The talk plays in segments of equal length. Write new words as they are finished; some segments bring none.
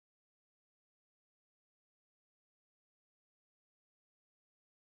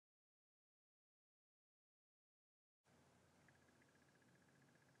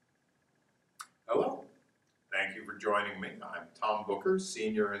Hello, thank you for joining me. I'm Tom Booker,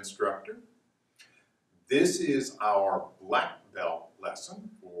 Senior Instructor. This is our black belt lesson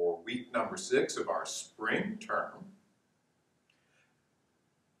for week number 6 of our spring term.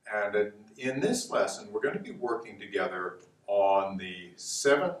 And in this lesson, we're going to be working together on the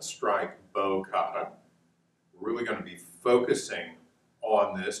 7 Strike Bo Kata. We're really going to be focusing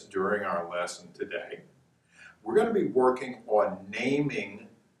on this during our lesson today. We're going to be working on naming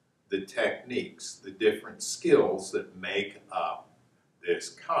the techniques, the different skills that make up this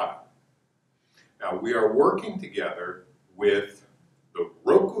kata. Now we are working together with the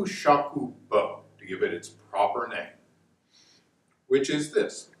Rokushaku Bo, to give it its proper name, which is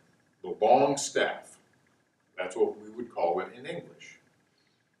this, the long staff. That's what we would call it in English.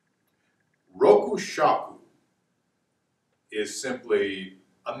 Rokushaku is simply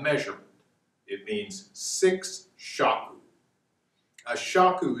a measurement. It means 6 shaku. A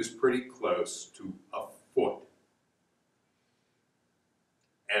shaku is pretty close to a foot.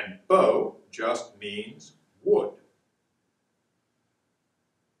 And bo just means wood.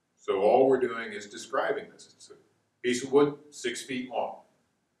 So all we're doing is describing this. It's a piece of wood, 6 feet long.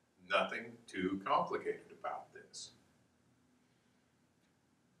 Nothing too complicated about this.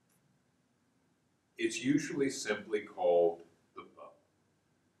 It's usually simply called the bo.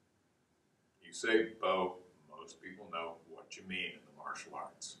 You say bo, most people know what you mean in the martial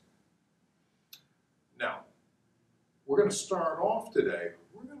arts. Now, we're going to start off today.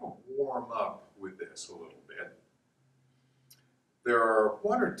 We're going to warm up with this a little bit. There are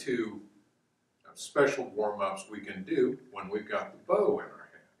 1 or 2 special warm-ups we can do when we've got the bow in our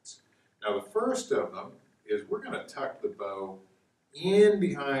hands. Now, the first of them is we're going to tuck the bow in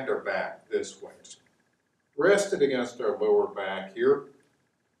behind our back this way. Just rest it against our lower back here.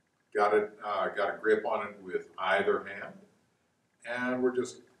 Got a grip on it with either hand. And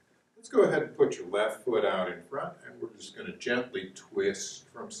let's go ahead and put your left foot out in front, and we're just going to gently twist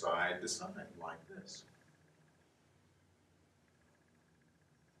from side to side like this.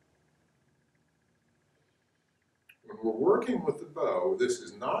 When we're working with the bow, this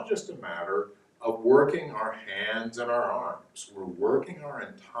is not just a matter of working our hands and our arms. We're working our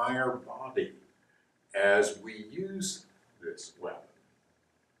entire body as we use this weapon.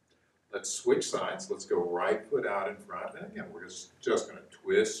 Let's switch sides. Let's go right foot out in front. And again, we're just going to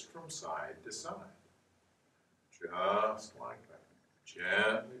twist from side to side. Just like that.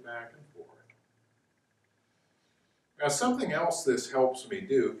 Gently back and forth. Now, something else this helps me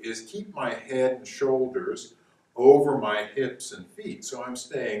do is keep my head and shoulders over my hips and feet. So I'm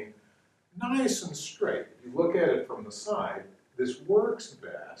staying nice and straight. If you look at it from the side, this works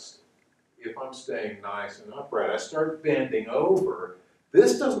best if I'm staying nice and upright. I start bending over.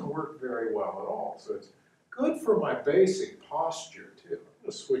 This doesn't work very well at all, so it's good for my basic posture too. I'm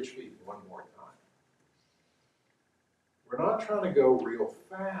going to switch feet one more time. We're not trying to go real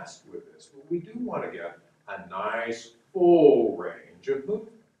fast with this, but we do want to get a nice full range of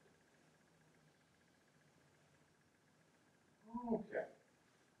movement. Okay.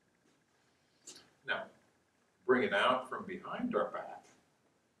 Now, bring it out from behind our back,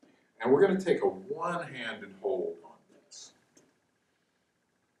 and we're going to take a one-handed hold on this.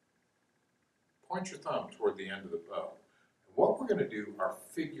 Point your thumb toward the end of the bow. And what we're going to do are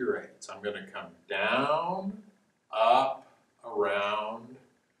figure 8s. I'm going to come down, up, around,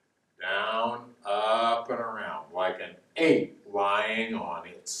 down, up, and around, like an 8 lying on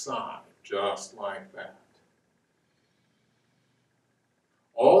its side, just like that.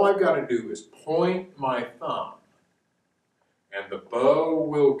 All I've got to do is point my thumb, and the bow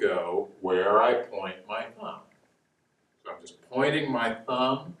will go where I point my thumb. So I'm just pointing my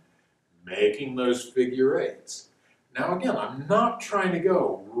thumb, making those figure 8s. Now again, I'm not trying to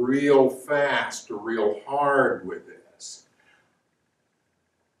go real fast or real hard with this.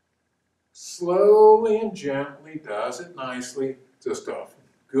 Slowly and gently does it nicely, just a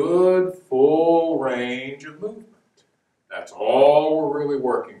good full range of movement. That's all we're really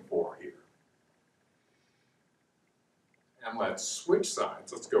working for here. And let's switch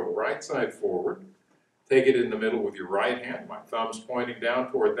sides. Let's go right side forward. Take it in the middle with your right hand. My thumb's pointing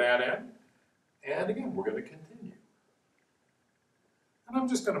down toward that end. And again, we're going to continue. And I'm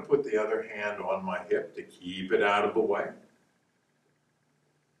just going to put the other hand on my hip to keep it out of the way,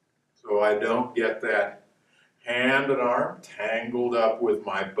 so I don't get that hand and arm tangled up with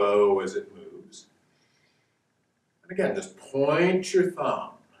my bow as it moves. And again, just point your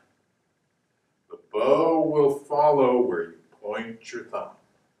thumb. The bow will follow where you point your thumb.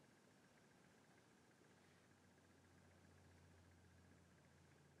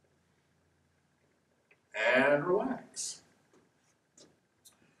 And relax.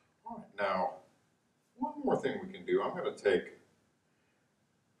 All right, now more thing we can do. I'm going to take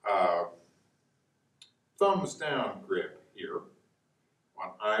thumbs down grip here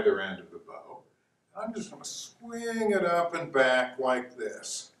on either end of the bow. I'm just going to swing it up and back like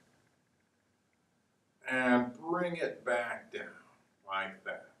this and bring it back down like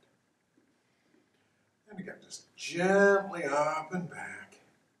that. And again, just gently up and back.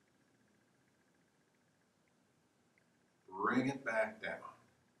 Bring it back down.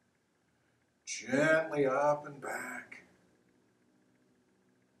 Gently up and back.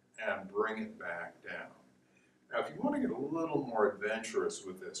 And bring it back down. Now, if you want to get a little more adventurous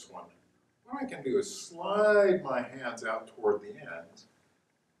with this one, what I can do is slide my hands out toward the ends,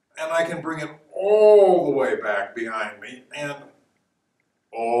 and I can bring it all the way back behind me and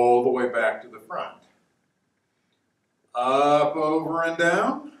all the way back to the front. Up, over, and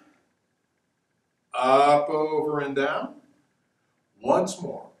down. Up, over, and down. Once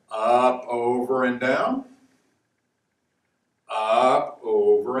more. Up, over, and down. Up,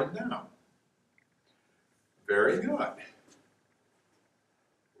 over, and down. Very good.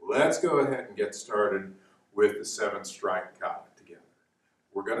 Let's go ahead and get started with the 7 strike kata together.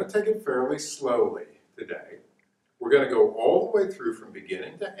 We're going to take it fairly slowly today. We're going to go all the way through from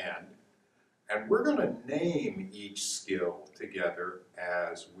beginning to end, and we're going to name each skill together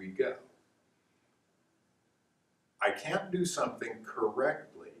as we go. I can't do something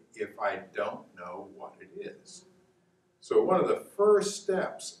correctly if I don't know what it is. So one of the first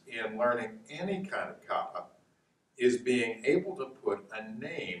steps in learning any kind of kata is being able to put a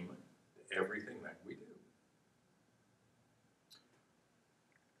name to everything that we do.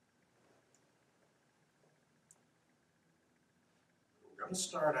 We're going to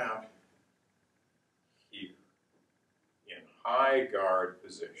start out here in high guard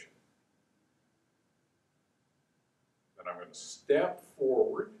position. Then I'm going to step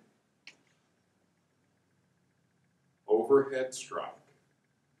forward, overhead strike.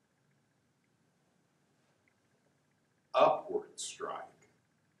 Upward strike,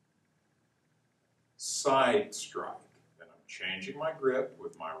 side strike. Then I'm changing my grip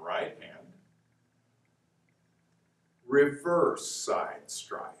with my right hand. Reverse side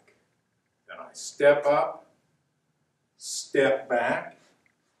strike. Then I step up, step back,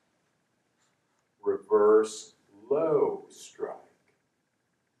 reverse low strike.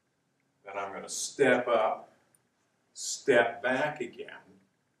 Then I'm going to step up, step back again,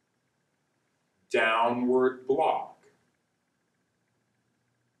 downward block.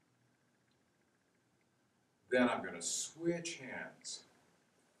 Then I'm going to switch hands.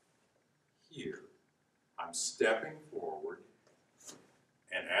 Here, I'm stepping forward,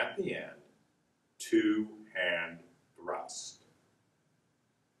 and at the end, 2-hand thrust.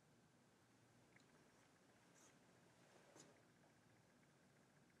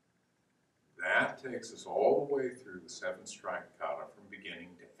 That takes us all the way through the 7 strike kata from beginning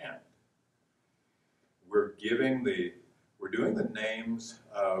to end. We're doing the names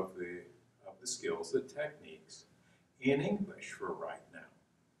of the skills, the techniques, in English for right now.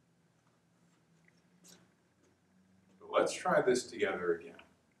 So let's try this together again.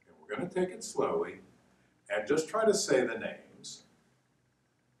 And we're going to take it slowly and just try to say the names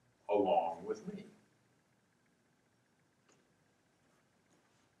along with me.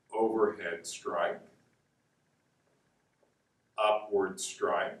 Overhead strike, upward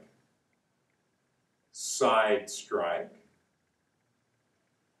strike, side strike,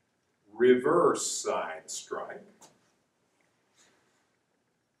 reverse side strike,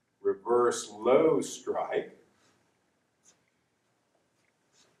 reverse low strike,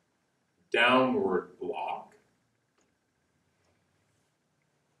 downward block,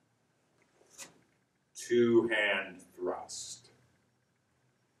 2-hand thrust.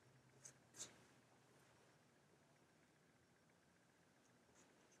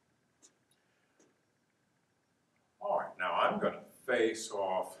 All right, now I'm going to face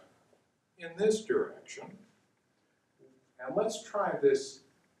off in this direction. And let's try this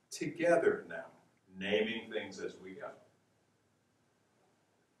together now, naming things as we go.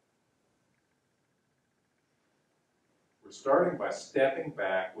 We're starting by stepping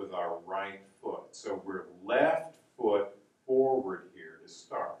back with our right foot. So we're left foot forward here to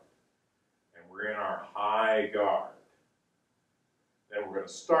start. And we're in our high guard. Then we're going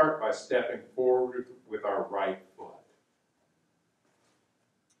to start by stepping forward with our right foot.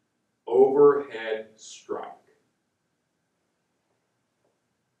 Overhead strike,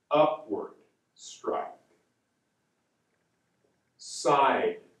 upward strike,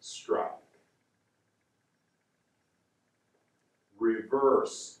 side strike,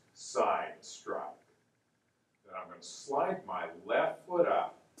 reverse side strike. Then I'm going to slide my left foot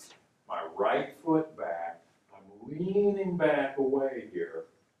up, my right foot back, leaning back away here.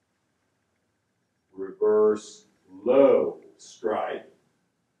 Reverse, low strike.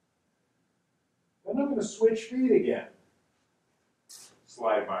 Then I'm going to switch feet again.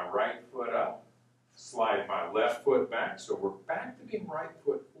 Slide my right foot up, slide my left foot back, so we're back to being right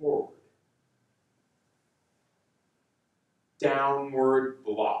foot forward. Downward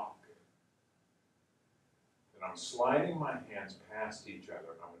block. And I'm sliding my hands past each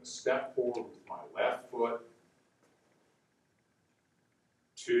other, and I'm going to step forward with my left foot,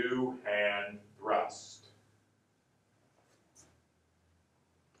 two-hand thrust.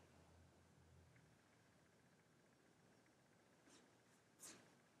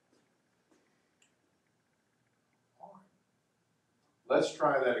 Let's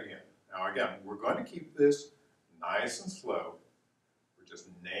try that again. Now again, we're going to keep this nice and slow. We're just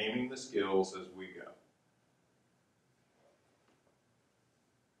naming the skills as we go.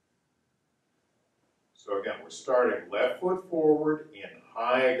 So again, we're starting left foot forward in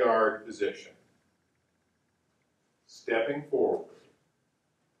high guard position. Stepping forward.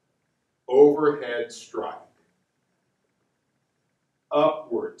 Overhead strike.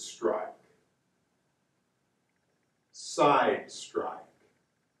 Upward strike. Side strike.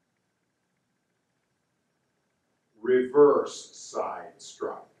 Reverse side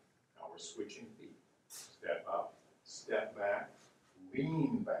strike. Now we're switching feet. Step up, step back,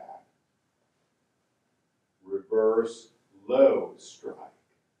 lean back. Reverse low strike.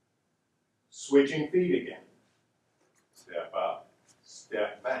 Switching feet again. Step up,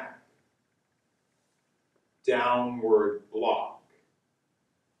 step back. Downward block.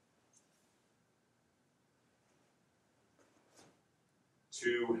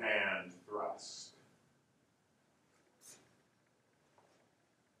 Two-hand thrust.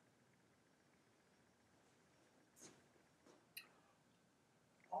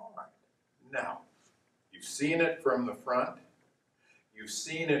 All right. Now, you've seen it from the front. You've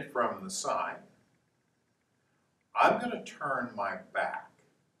seen it from the side. I'm going to turn my back,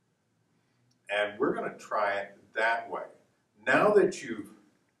 and we're going to try it that way. Now that you've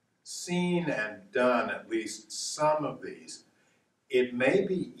seen and done at least some of these, it may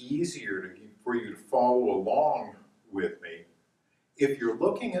be easier for you to follow along with me if you're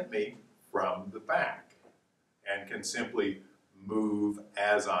looking at me from the back and can simply move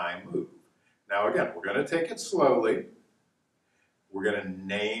as I move. Now again, we're going to take it slowly. We're going to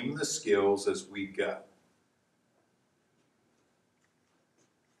name the skills as we go.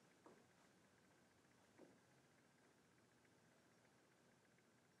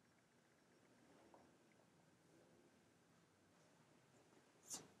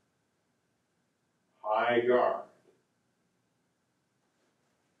 High guard.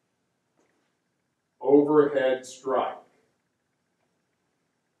 Overhead strike.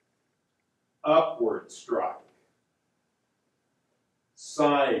 Upward strike.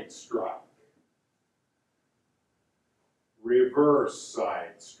 Side strike. Reverse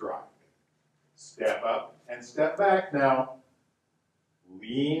side strike. Step up and step back now.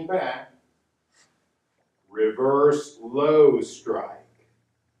 Lean back. Reverse low strike.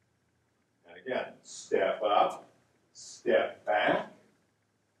 Again, step up, step back,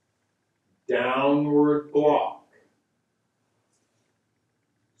 downward block.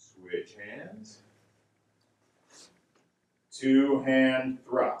 Switch hands. Two-hand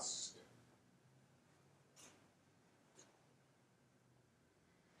thrust.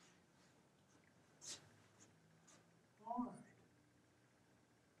 All right.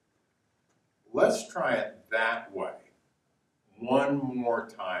 Let's try it that way. One more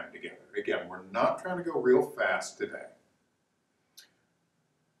time together. Again, we're not trying to go real fast today.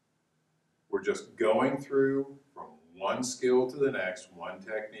 We're just going through from one skill to the next, one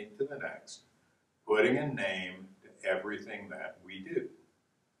technique to the next, putting a name to everything that we do.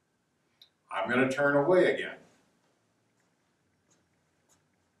 I'm going to turn away again.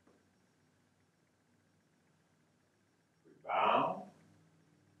 We bow.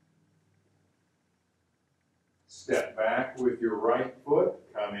 Step back with your right foot,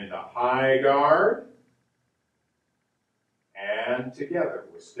 come into high guard, and together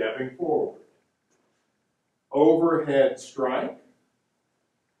we're stepping forward. Overhead strike,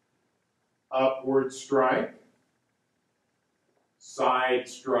 upward strike, side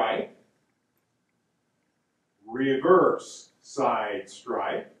strike, reverse side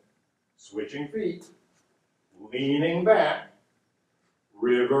strike, switching feet, leaning back,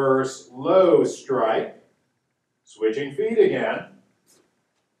 reverse low strike, switching feet again,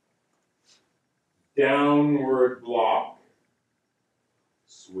 downward block,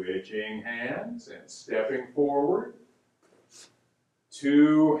 switching hands and stepping forward,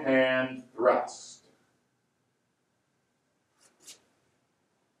 two-hand thrust.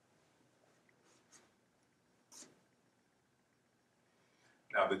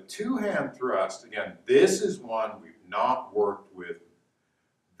 Now the two-hand thrust, again, this is one we've not worked with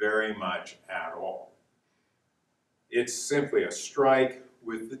very much at all. It's simply a strike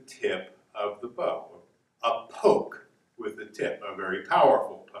with the tip of the bow, a poke with the tip, a very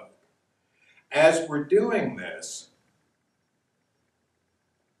powerful poke. As we're doing this,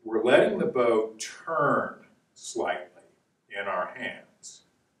 we're letting the bow turn slightly in our hands,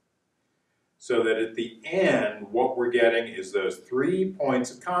 so that at the end, what we're getting is those 3 points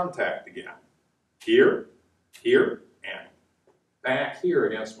of contact again. Here, here, and back here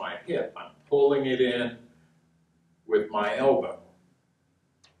against my hip. I'm pulling it in with my elbow.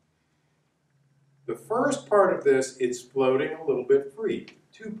 The first part of this, it's floating a little bit free,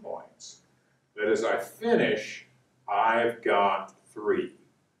 2 points. But as I finish, I've got 3,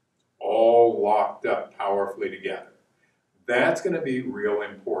 all locked up powerfully together. That's going to be real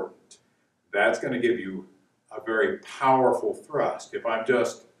important. That's going to give you a very powerful thrust. If I'm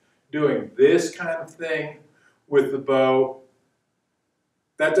just doing this kind of thing with the bow,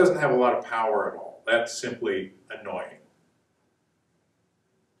 that doesn't have a lot of power at all. That's simply annoying.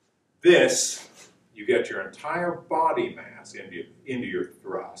 This, you get your entire body mass into your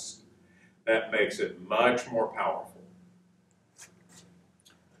thrust. That makes it much more powerful.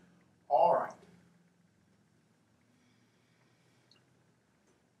 All right.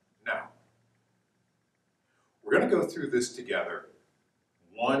 Now, we're going to go through this together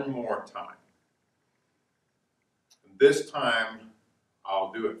one more time. And this time,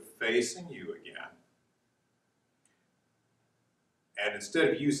 I'll do it facing you again. And instead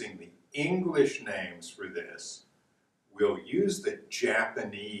of using the English names for this, we'll use the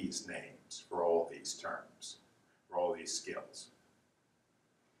Japanese names for all these terms, for all these skills.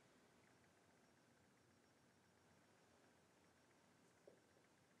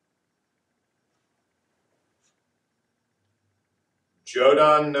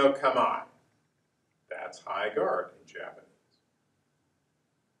 Jodan-no-Kamae. That's high guard in Japanese.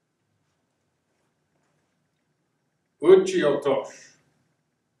 Uchi-Otoshi.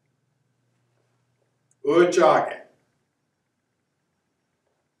 Uchi-Age.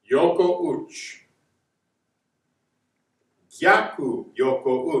 Yoko-Uchi.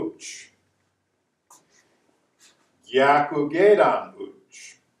 Gyaku-Yoko-Uchi.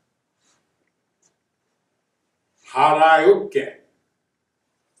 Gyaku-Gedan-Uchi. Harai-Uke.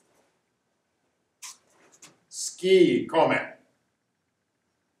 Tsuke-Komi.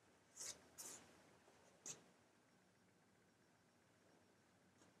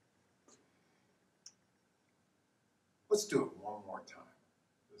 Let's do it one more time.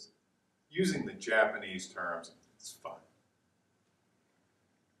 Using the Japanese terms, it's fun.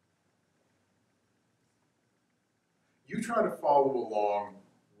 You try to follow along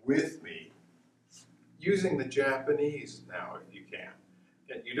with me using the Japanese now if you can.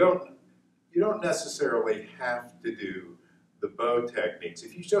 And you don't necessarily have to do the bow techniques.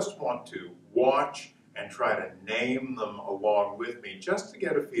 If you just want to, watch and try to name them along with me just to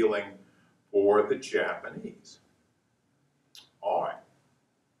get a feeling for the Japanese. All right.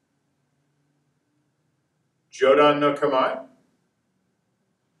 Jodan-no-Kamae.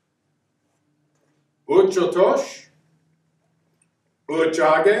 Uchi-Otoshi.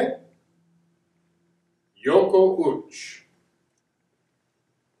 Uchi-Age. Yoko-Uchi.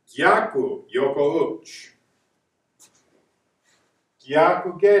 Gyaku-Yoko-Uchi.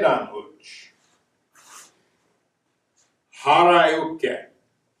 Gyaku-Gedan-Uchi. Harai-Uke.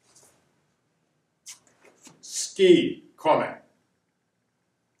 Tsuke-Komi.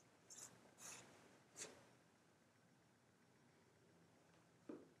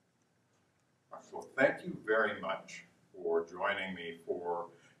 Well, thank you very much for joining me for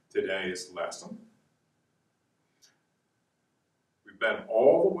today's lesson. We've been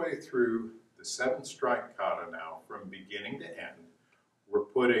all the way through the 7 strike kata now, from beginning to end. We're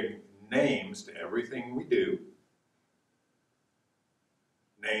putting names to everything we do.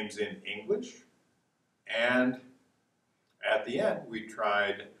 Names in English. And at the end, we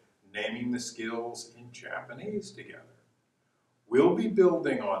tried naming the skills in Japanese together. We'll be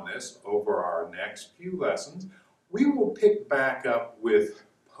building on this over our next few lessons. We will pick back up with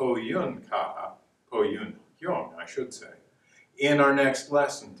Po-Yun Kata, Po-Yun Hyung, I should say, in our next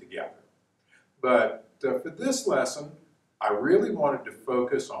lesson together. But for this lesson, I really wanted to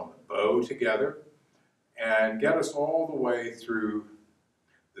focus on the bow together and get us all the way through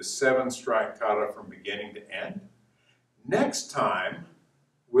the 7 strike kata from beginning to end. Next time,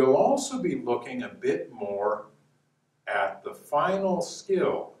 we'll also be looking a bit more at the final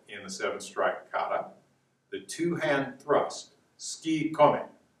skill in the 7 strike kata, the 2-hand thrust, Tsuke-Komi.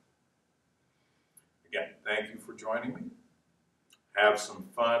 Again, thank you for joining me. have some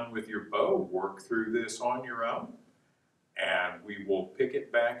fun with your bow, work through this on your own, and we will pick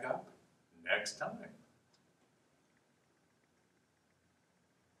it back up next time.